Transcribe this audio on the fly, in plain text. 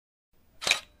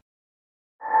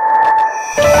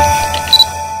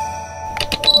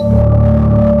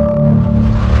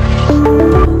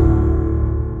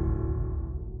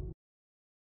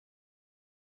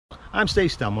I'm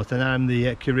Steve Stanworth and I'm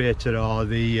the curator or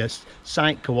the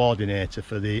site coordinator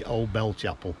for the old bell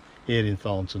chapel here in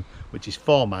Thornton, which is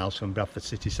 4 miles from Bradford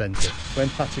city centre. When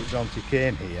Patrick Bronte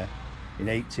came here in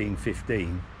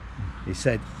 1815, he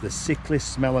said the sickly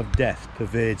smell of death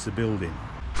pervades the building.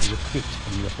 There's a crypt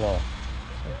in the floor.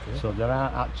 Okay. So there are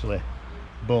actually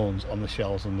bones on the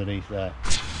shelves underneath there.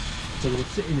 So they were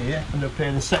sitting here and they were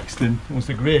paying the sexton, who was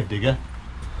the grave digger,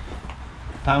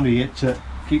 £1 here to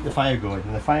keep the fire going.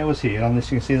 And the fire was here on this,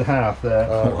 you can see the hearth there.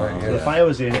 Oh, right, so the fire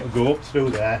was in, it would go up through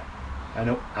there and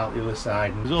up out the other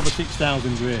side. There's over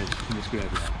 6,000 graves in this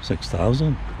graveyard.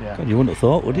 6,000? Yeah. God, you wouldn't have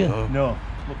thought, would you? No,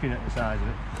 looking at the size of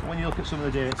it. When you look at some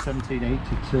of the dates,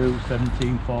 1782,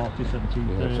 1740,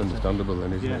 1730. Yeah, it's understandable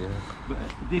then, isn't it? Yeah. But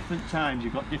at different times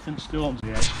you've got different stones.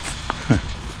 Yeah.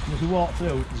 As you walk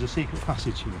through, there's a secret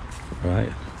passage here.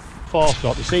 Right.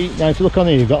 Forethought. You see, now if you look on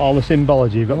here, you've got all the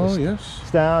symbology. You've got the yes.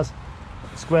 stars,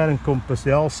 square and compass,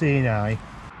 they all see an eye.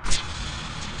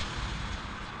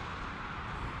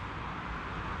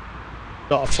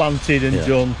 Sort of planted and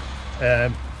done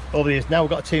over the years. Now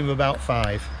we've got a team of about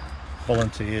 5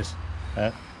 volunteers.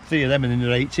 3 of them are in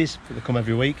their 80s, but they come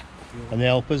every week and they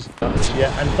help us.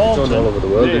 Yeah, and Thornton all over the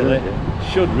world, really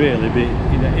should really be,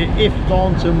 you know, if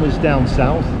Thornton was down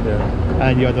south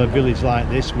and you had a village like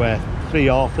this where 3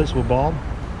 authors were born,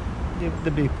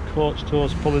 there'd be coach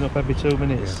tours pulling up every 2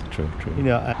 minutes. Yeah, true. You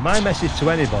know, my message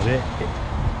to anybody,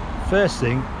 first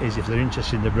thing is if they're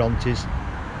interested in the Brontes,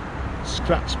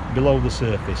 scratch below the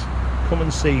surface, come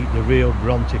and see the real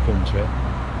Bronte country.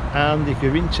 And if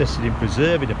you're interested in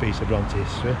preserving a piece of Bronte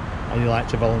history and you like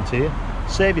to volunteer,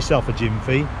 save yourself a gym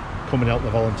fee, come and help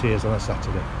the volunteers on a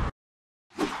Saturday.